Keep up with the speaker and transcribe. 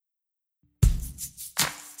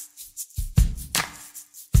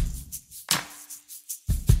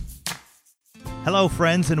Hello,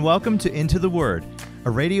 friends, and welcome to Into the Word, a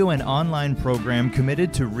radio and online program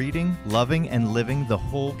committed to reading, loving, and living the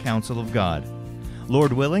whole counsel of God.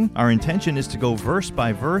 Lord willing, our intention is to go verse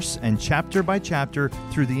by verse and chapter by chapter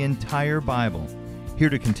through the entire Bible. Here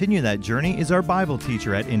to continue that journey is our Bible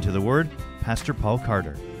teacher at Into the Word, Pastor Paul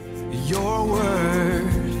Carter. Your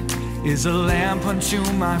word is a lamp unto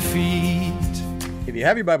my feet. If you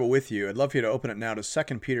have your Bible with you, I'd love for you to open it now to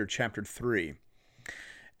 2 Peter chapter 3.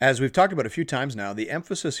 As we've talked about a few times now, the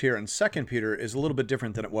emphasis here in 2 Peter is a little bit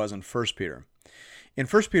different than it was in 1 Peter. In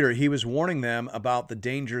 1 Peter, he was warning them about the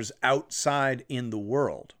dangers outside in the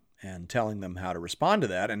world and telling them how to respond to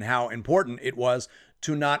that and how important it was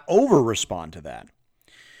to not over-respond to that.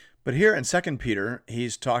 But here in 2 Peter,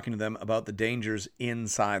 he's talking to them about the dangers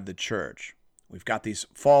inside the church. We've got these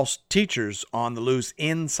false teachers on the loose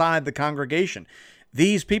inside the congregation.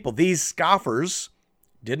 These people, these scoffers,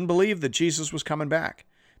 didn't believe that Jesus was coming back.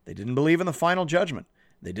 They didn't believe in the final judgment.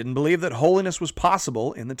 They didn't believe that holiness was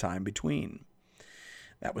possible in the time between.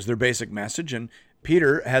 That was their basic message, and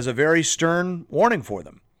Peter has a very stern warning for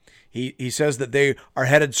them. He says that they are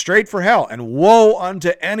headed straight for hell, and woe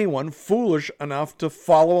unto anyone foolish enough to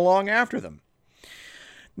follow along after them.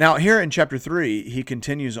 Now, here in chapter 3, he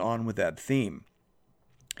continues on with that theme.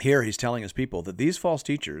 Here he's telling his people that these false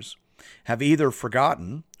teachers have either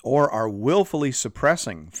forgotten or are willfully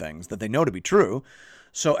suppressing things that they know to be true,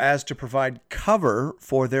 so as to provide cover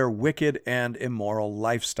for their wicked and immoral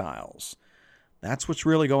lifestyles. That's what's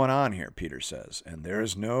really going on here, Peter says, and there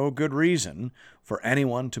is no good reason for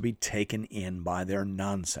anyone to be taken in by their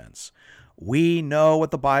nonsense. We know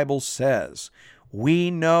what the Bible says.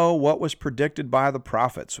 We know what was predicted by the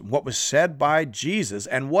prophets, what was said by Jesus,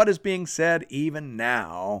 and what is being said even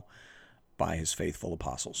now by his faithful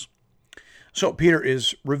apostles. So Peter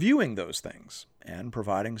is reviewing those things and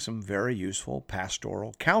providing some very useful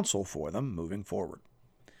pastoral counsel for them moving forward.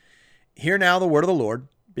 Hear now the word of the Lord,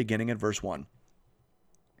 beginning at verse 1.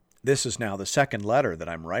 This is now the second letter that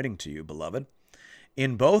I'm writing to you, beloved.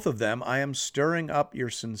 In both of them I am stirring up your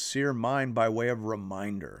sincere mind by way of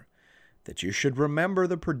reminder, that you should remember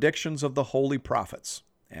the predictions of the holy prophets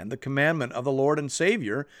and the commandment of the Lord and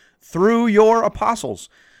Savior through your apostles,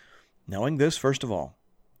 knowing this first of all,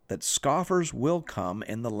 that scoffers will come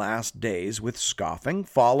in the last days with scoffing,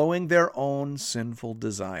 following their own sinful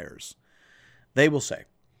desires. They will say,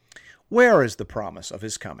 where is the promise of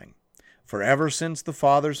his coming? For ever since the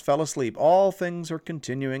fathers fell asleep, all things are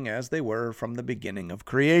continuing as they were from the beginning of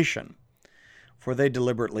creation. For they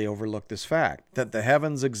deliberately overlook this fact, that the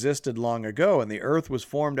heavens existed long ago, and the earth was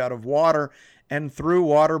formed out of water and through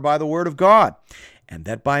water by the word of God, and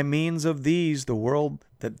that by means of these the world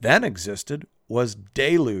that then existed was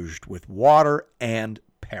deluged with water and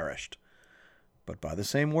perished. But by the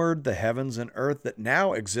same word, the heavens and earth that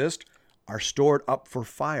now exist are stored up for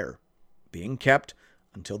fire, being kept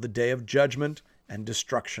until the day of judgment and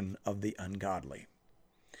destruction of the ungodly.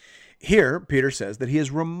 Here, Peter says that he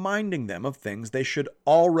is reminding them of things they should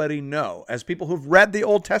already know, as people who've read the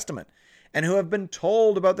Old Testament and who have been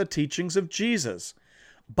told about the teachings of Jesus.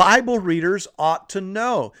 Bible readers ought to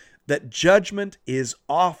know that judgment is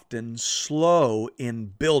often slow in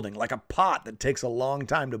building, like a pot that takes a long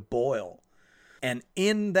time to boil. And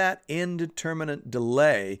in that indeterminate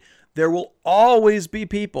delay, there will always be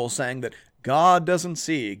people saying that God doesn't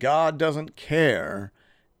see, God doesn't care,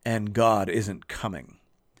 and God isn't coming.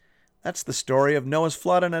 That's the story of Noah's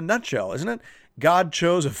flood in a nutshell, isn't it? God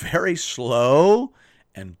chose a very slow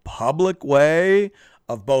and public way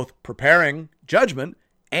of both preparing judgment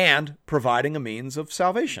and providing a means of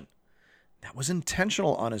salvation. That was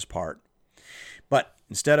intentional on his part. But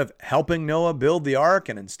instead of helping Noah build the ark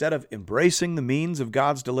and instead of embracing the means of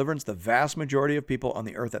God's deliverance, the vast majority of people on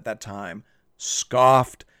the earth at that time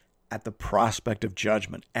scoffed at the prospect of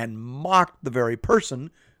judgment and mocked the very person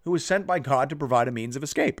who was sent by God to provide a means of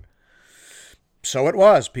escape. So it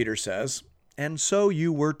was, Peter says, and so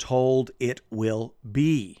you were told it will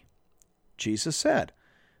be. Jesus said,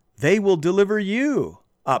 they will deliver you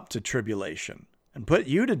up to tribulation and put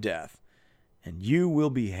you to death, and you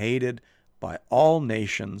will be hated by all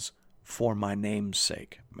nations for my name's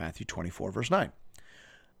sake. Matthew 24, verse 9.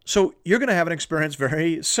 So you're going to have an experience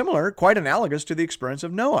very similar, quite analogous to the experience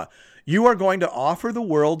of Noah. You are going to offer the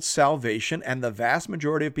world salvation, and the vast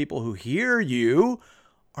majority of people who hear you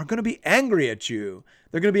are going to be angry at you.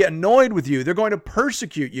 They're going to be annoyed with you. They're going to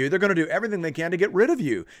persecute you. They're going to do everything they can to get rid of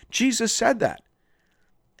you. Jesus said that.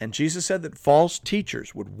 And Jesus said that false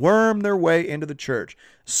teachers would worm their way into the church,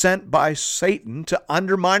 sent by Satan to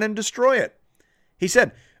undermine and destroy it. He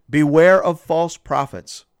said, beware of false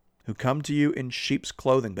prophets who come to you in sheep's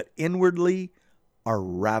clothing, but inwardly are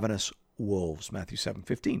ravenous wolves, Matthew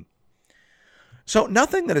 7:15. So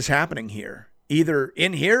nothing that is happening here, either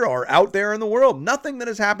in here or out there in the world, nothing that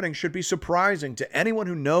is happening should be surprising to anyone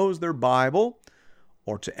who knows their Bible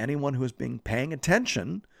or to anyone who has been paying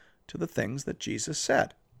attention to the things that Jesus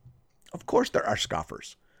said. Of course there are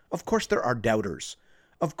scoffers. Of course there are doubters.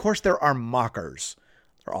 Of course there are mockers.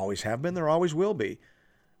 There always have been, there always will be.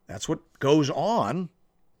 That's what goes on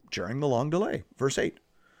during the long delay. Verse 8.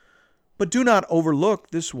 But do not overlook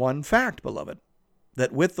this one fact, beloved,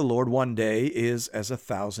 that with the Lord 1 day is as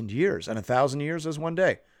 1,000 years, and 1,000 years as 1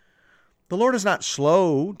 day. The Lord is not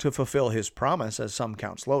slow to fulfill his promise, as some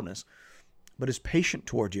count slowness, but is patient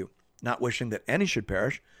toward you, not wishing that any should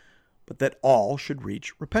perish, but that all should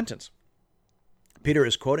reach repentance. Peter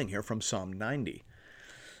is quoting here from Psalm 90.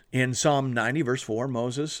 In Psalm 90, verse 4,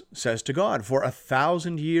 Moses says to God, "For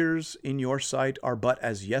 1,000 years in your sight are but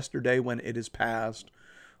as yesterday when it is past,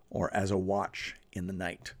 or as a watch in the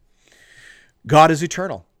night." God is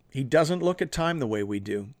eternal. He doesn't look at time the way we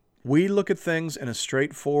do. We look at things in a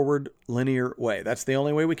straightforward, linear way. That's the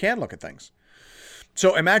only way we can look at things.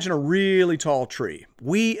 So imagine a really tall tree.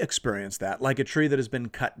 We experience that like a tree that has been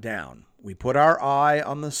cut down. We put our eye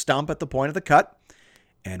on the stump at the point of the cut,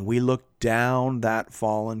 and we look down that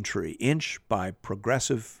fallen tree, inch by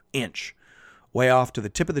progressive inch, way off to the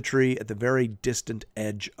tip of the tree at the very distant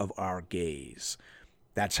edge of our gaze.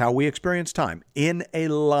 That's how we experience time, in a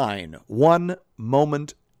line, one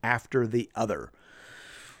moment after the other.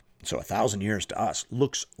 So 1,000 years to us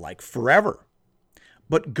looks like forever.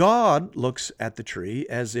 But God looks at the tree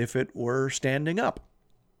as if it were standing up.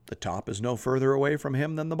 The top is no further away from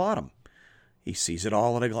him than the bottom. He sees it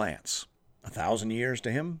all at a glance. 1,000 years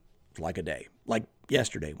to him is like a day, like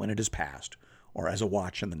yesterday when it is past, or as a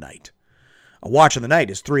watch in the night. A watch in the night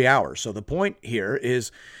is 3 hours. So the point here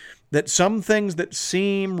is that some things that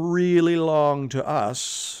seem really long to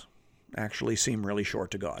us actually seem really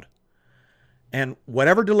short to God. And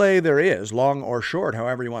whatever delay there is, long or short,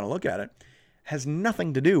 however you want to look at it, has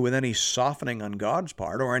nothing to do with any softening on God's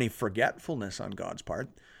part or any forgetfulness on God's part.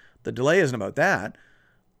 The delay isn't about that.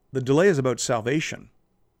 The delay is about salvation.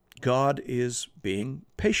 God is being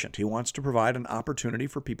patient. He wants to provide an opportunity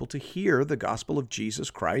for people to hear the gospel of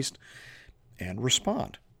Jesus Christ and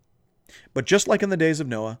respond. But just like in the days of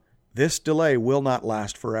Noah, this delay will not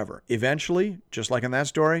last forever. Eventually, just like in that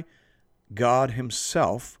story, God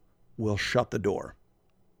himself will shut the door.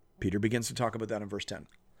 Peter begins to talk about that in verse 10.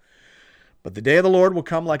 But the day of the Lord will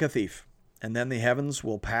come like a thief, and then the heavens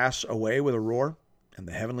will pass away with a roar, and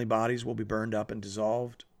the heavenly bodies will be burned up and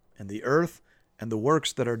dissolved, and the earth and the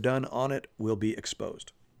works that are done on it will be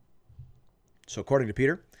exposed. So according to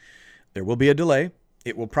Peter, there will be a delay.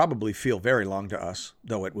 It will probably feel very long to us,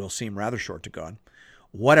 though it will seem rather short to God.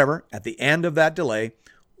 Whatever, at the end of that delay,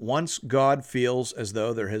 once God feels as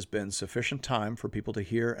though there has been sufficient time for people to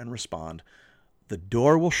hear and respond, the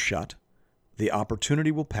door will shut, the opportunity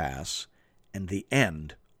will pass, and the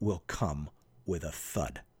end will come with a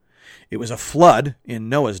thud. It was a flood in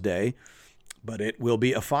Noah's day, but it will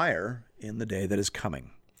be a fire in the day that is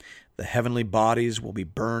coming. The heavenly bodies will be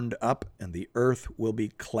burned up, and the earth will be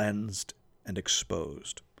cleansed and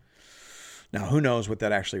exposed. Now, who knows what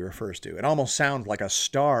that actually refers to? It almost sounds like a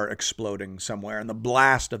star exploding somewhere, and the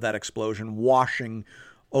blast of that explosion washing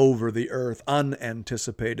over the earth,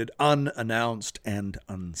 unanticipated, unannounced, and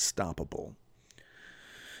unstoppable.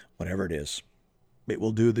 Whatever it is, it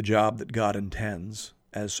will do the job that God intends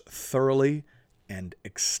as thoroughly and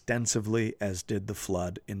extensively as did the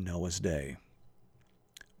flood in Noah's day.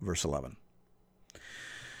 Verse 11.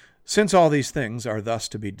 Since all these things are thus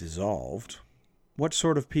to be dissolved, what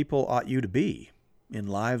sort of people ought you to be in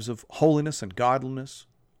lives of holiness and godliness,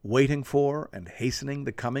 waiting for and hastening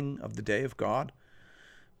the coming of the day of God,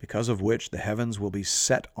 because of which the heavens will be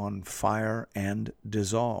set on fire and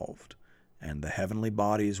dissolved, and the heavenly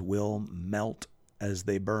bodies will melt as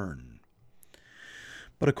they burn?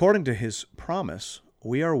 But according to his promise,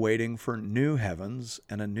 we are waiting for new heavens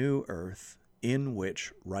and a new earth in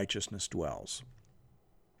which righteousness dwells.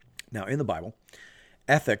 Now, in the Bible,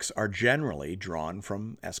 ethics are generally drawn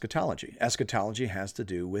from eschatology. Eschatology has to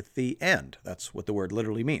do with the end. That's what the word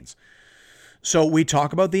literally means. So we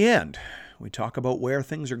talk about the end. We talk about where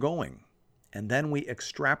things are going. And then we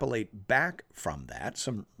extrapolate back from that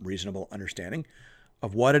some reasonable understanding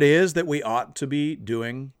of what it is that we ought to be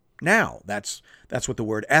doing now. That's what the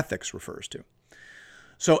word ethics refers to.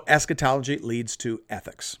 So eschatology leads to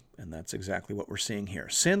ethics, and that's exactly what we're seeing here.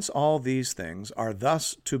 Since all these things are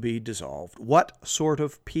thus to be dissolved, what sort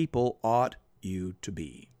of people ought you to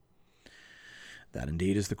be? That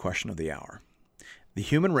indeed is the question of the hour. The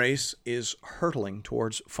human race is hurtling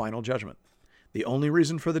towards final judgment. The only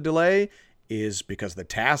reason for the delay is because the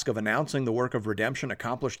task of announcing the work of redemption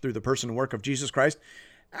accomplished through the person and work of Jesus Christ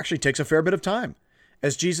actually takes a fair bit of time.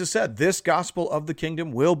 As Jesus said, this gospel of the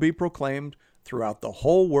kingdom will be proclaimed throughout the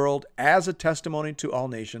whole world as a testimony to all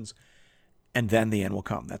nations, and then the end will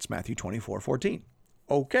come. That's Matthew 24:14.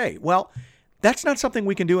 Okay, well, that's not something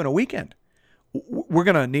we can do in a weekend. We're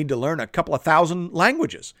going to need to learn a couple of thousand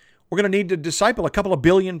languages. We're going to need to disciple a couple of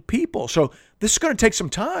billion people. So this is going to take some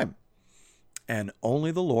time. And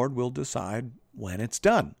only the Lord will decide when it's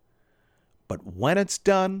done. But when it's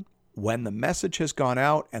done, when the message has gone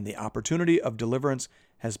out and the opportunity of deliverance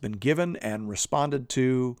has been given and responded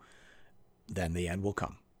to, then the end will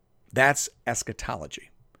come. That's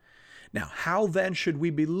eschatology. Now, how then should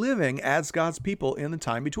we be living as God's people in the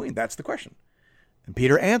time between? That's the question. And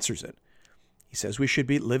Peter answers it. He says we should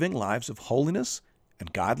be living lives of holiness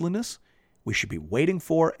and godliness. We should be waiting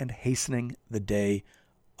for and hastening the day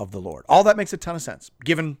of the Lord. All that makes a ton of sense,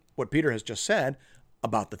 given what Peter has just said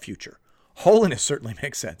about the future. Holiness certainly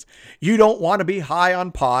makes sense. You don't want to be high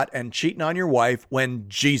on pot and cheating on your wife when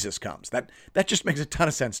Jesus comes. That just makes a ton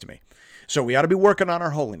of sense to me. So we ought to be working on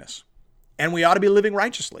our holiness, and we ought to be living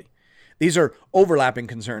righteously. These are overlapping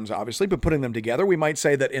concerns, obviously, but putting them together, we might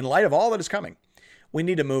say that in light of all that is coming, we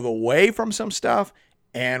need to move away from some stuff,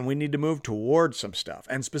 and we need to move towards some stuff,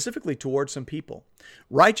 and specifically towards some people.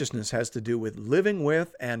 Righteousness has to do with living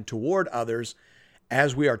with and toward others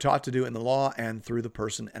as we are taught to do in the law and through the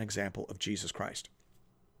person and example of Jesus Christ.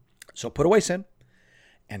 So put away sin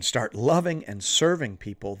and start loving and serving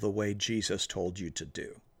people the way Jesus told you to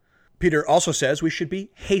do. Peter also says we should be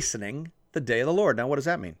hastening the day of the Lord. Now, what does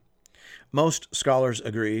that mean? Most scholars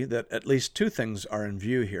agree that at least two things are in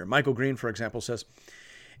view here. Michael Green, for example, says,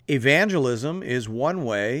 evangelism is one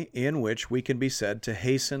way in which we can be said to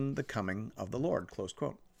hasten the coming of the Lord, close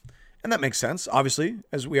quote. And that makes sense. Obviously,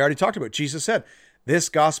 as we already talked about, Jesus said, this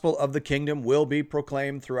gospel of the kingdom will be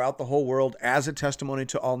proclaimed throughout the whole world as a testimony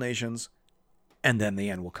to all nations, and then the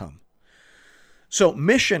end will come. So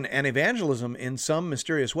mission and evangelism in some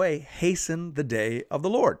mysterious way hasten the day of the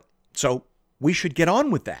Lord. So we should get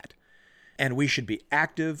on with that. And we should be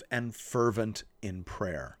active and fervent in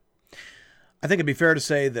prayer. I think it'd be fair to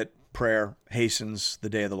say that prayer hastens the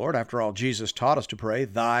day of the Lord. After all, Jesus taught us to pray,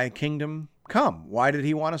 thy kingdom come. Why did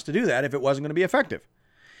he want us to do that if it wasn't going to be effective?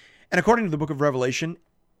 And according to the book of Revelation,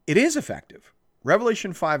 it is effective.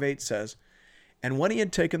 Revelation 5:8 says, and when he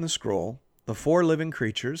had taken the scroll, the 4 living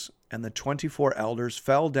creatures and the 24 elders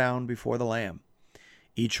fell down before the Lamb,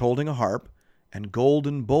 each holding a harp and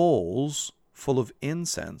golden bowls full of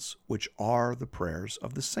incense, which are the prayers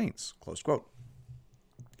of the saints. Close quote.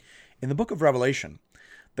 In the book of Revelation,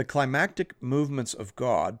 the climactic movements of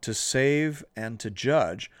God to save and to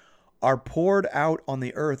judge are poured out on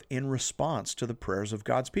the earth in response to the prayers of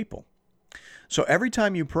God's people. So every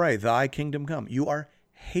time you pray, thy kingdom come, you are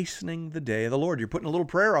hastening the day of the Lord. You're putting a little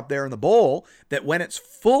prayer up there in the bowl that when it's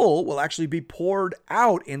full will actually be poured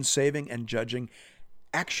out in saving and judging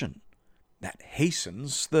action. That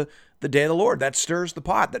hastens the day of the Lord. That stirs the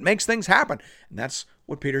pot. That makes things happen. And that's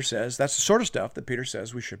what Peter says. That's the sort of stuff that Peter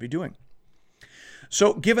says we should be doing.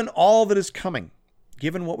 So given all that is coming,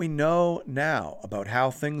 given what we know now about how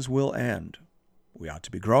things will end, we ought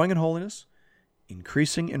to be growing in holiness,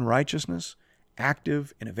 increasing in righteousness,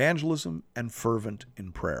 active in evangelism, and fervent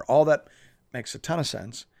in prayer. All that makes a ton of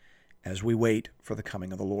sense as we wait for the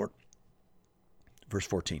coming of the Lord. Verse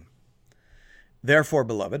 14. Therefore,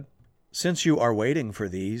 beloved, since you are waiting for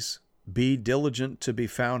these, be diligent to be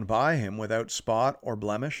found by him without spot or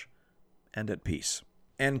blemish and at peace.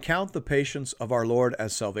 And count the patience of our Lord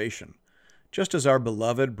as salvation, just as our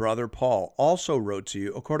beloved brother Paul also wrote to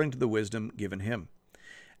you according to the wisdom given him,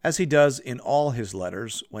 as he does in all his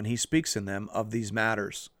letters when he speaks in them of these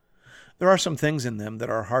matters. There are some things in them that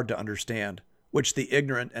are hard to understand, which the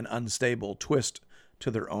ignorant and unstable twist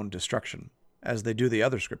to their own destruction, as they do the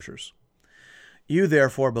other scriptures. You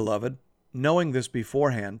therefore, beloved, knowing this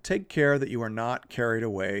beforehand, take care that you are not carried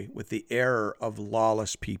away with the error of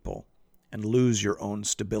lawless people and lose your own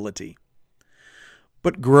stability,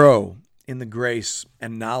 but grow in the grace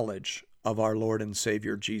and knowledge of our Lord and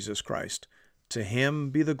Savior Jesus Christ. To him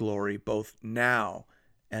be the glory both now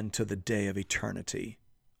and to the day of eternity.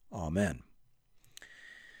 Amen.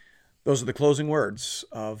 Those are the closing words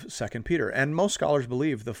of 2 Peter, and most scholars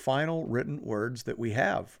believe the final written words that we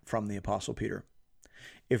have from the Apostle Peter.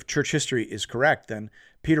 If church history is correct, then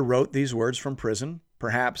Peter wrote these words from prison,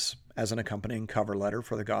 perhaps as an accompanying cover letter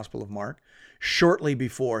for the Gospel of Mark, shortly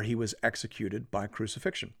before he was executed by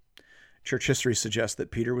crucifixion. Church history suggests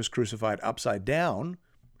that Peter was crucified upside down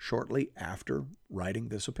shortly after writing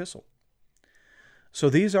this epistle. So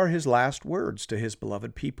these are his last words to his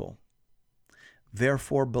beloved people.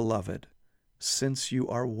 Therefore, beloved, since you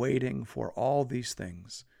are waiting for all these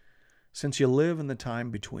things, since you live in the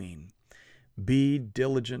time between, be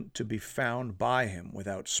diligent to be found by him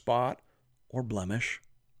without spot or blemish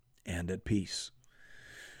and at peace.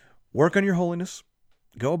 Work on your holiness,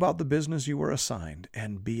 go about the business you were assigned,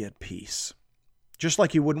 and be at peace. Just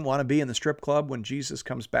like you wouldn't want to be in the strip club when Jesus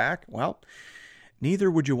comes back, well,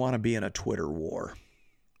 neither would you want to be in a Twitter war.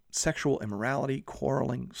 Sexual immorality,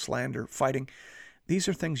 quarreling, slander, fighting, these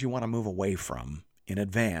are things you want to move away from in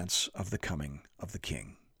advance of the coming of the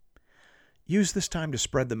King. Use this time to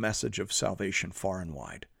spread the message of salvation far and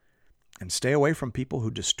wide, and stay away from people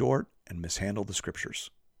who distort and mishandle the Scriptures.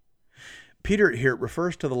 Peter here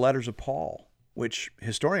refers to the letters of Paul, which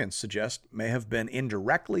historians suggest may have been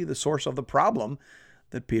indirectly the source of the problem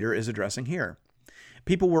that Peter is addressing here.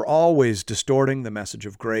 People were always distorting the message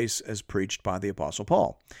of grace as preached by the Apostle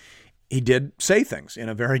Paul. He did say things in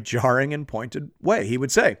a very jarring and pointed way. He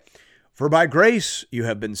would say, "For by grace you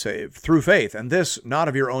have been saved, through faith, and this not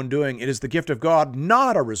of your own doing. It is the gift of God,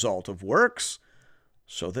 not a result of works,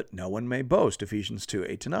 so that no one may boast." Ephesians 2,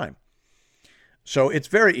 8-9. So it's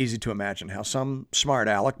very easy to imagine how some smart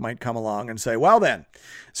aleck might come along and say, well then,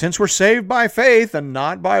 since we're saved by faith and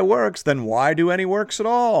not by works, then why do any works at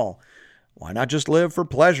all? Why not just live for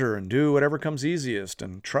pleasure and do whatever comes easiest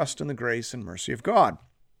and trust in the grace and mercy of God?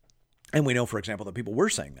 And we know, for example, that people were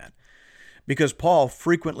saying that because Paul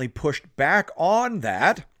frequently pushed back on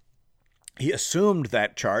that. He assumed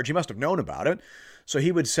that charge. He must have known about it. So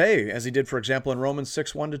he would say, as he did, for example, in Romans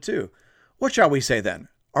 6, 1-2, "What shall we say then?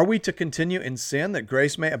 Are we to continue in sin that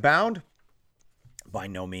grace may abound? By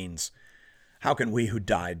no means. How can we who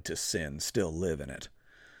died to sin still live in it?"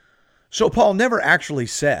 So Paul never actually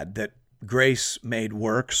said that grace made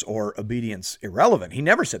works or obedience irrelevant. He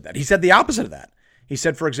never said that. He said the opposite of that. He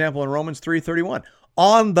said, for example, in Romans 3:31,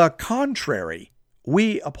 "On the contrary,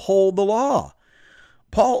 we uphold the law."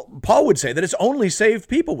 Paul would say that it's only saved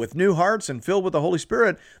people with new hearts and filled with the Holy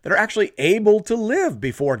Spirit that are actually able to live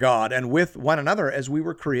before God and with one another as we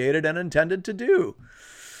were created and intended to do.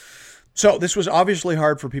 So this was obviously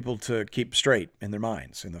hard for people to keep straight in their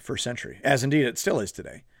minds in the first century, as indeed it still is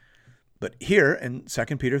today. But here in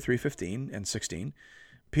 2 Peter 3:15 and 16,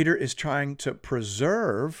 Peter is trying to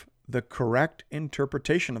preserve the correct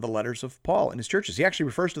interpretation of the letters of Paul in his churches. He actually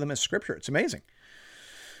refers to them as Scripture. It's amazing.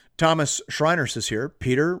 Thomas Schreiner says here,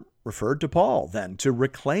 Peter referred to Paul then to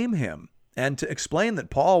reclaim him and to explain that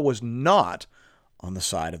Paul was not on the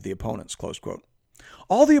side of the opponents, close quote.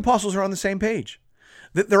 All the apostles are on the same page.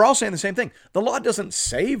 They're all saying the same thing. The law doesn't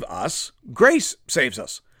save us. Grace saves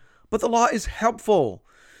us. But the law is helpful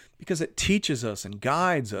because it teaches us and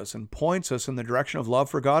guides us and points us in the direction of love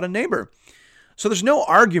for God and neighbor. So there's no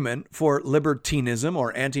argument for libertinism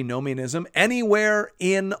or antinomianism anywhere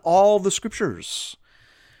in all the Scriptures.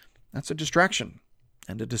 That's a distraction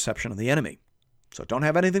and a deception of the enemy. So don't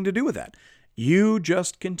have anything to do with that. You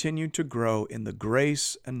just continue to grow in the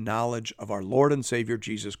grace and knowledge of our Lord and Savior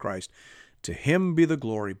Jesus Christ. To him be the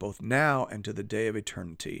glory both now and to the day of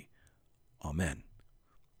eternity. Amen.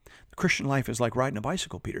 The Christian life is like riding a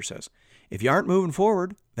bicycle, Peter says. If you aren't moving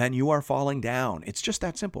forward, then you are falling down. It's just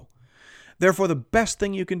that simple. Therefore, the best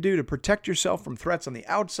thing you can do to protect yourself from threats on the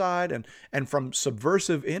outside and from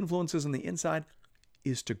subversive influences on the inside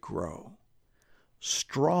is to grow.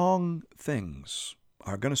 Strong things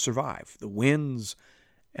are going to survive the winds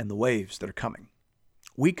and the waves that are coming.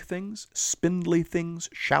 Weak things, spindly things,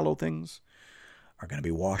 shallow things are going to be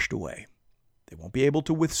washed away. They won't be able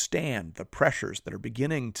to withstand the pressures that are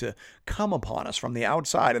beginning to come upon us from the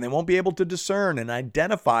outside, and they won't be able to discern and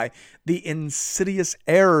identify the insidious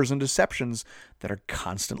errors and deceptions that are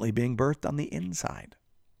constantly being birthed on the inside.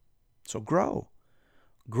 So grow.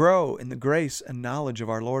 Grow in the grace and knowledge of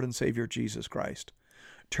our Lord and Savior Jesus Christ.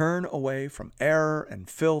 Turn away from error and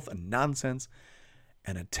filth and nonsense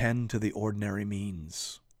and attend to the ordinary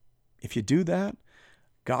means. If you do that,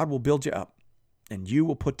 God will build you up and you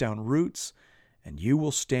will put down roots and you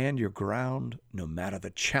will stand your ground no matter the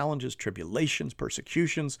challenges, tribulations,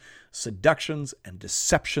 persecutions, seductions, and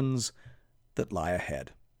deceptions that lie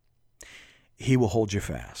ahead. He will hold you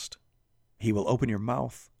fast. He will open your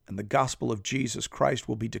mouth, and the gospel of Jesus Christ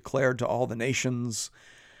will be declared to all the nations,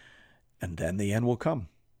 and then the end will come,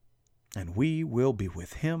 and we will be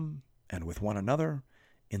with him and with one another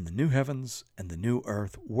in the new heavens and the new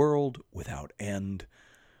earth, world without end,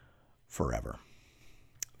 forever.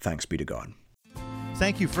 Thanks be to God.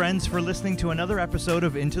 Thank you, friends, for listening to another episode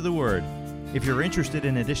of Into the Word. If you're interested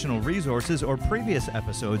in additional resources or previous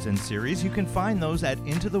episodes and series, you can find those at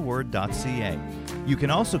intotheword.ca. You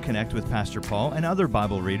can also connect with Pastor Paul and other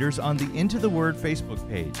Bible readers on the Into the Word Facebook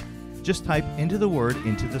page. Just type Into the Word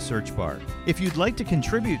into the search bar. If you'd like to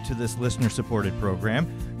contribute to this listener-supported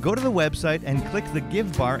program, go to the website and click the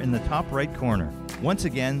Give bar in the top right corner. Once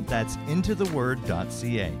again, that's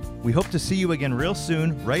intotheword.ca. We hope to see you again real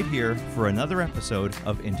soon, right here, for another episode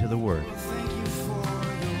of Into the Word.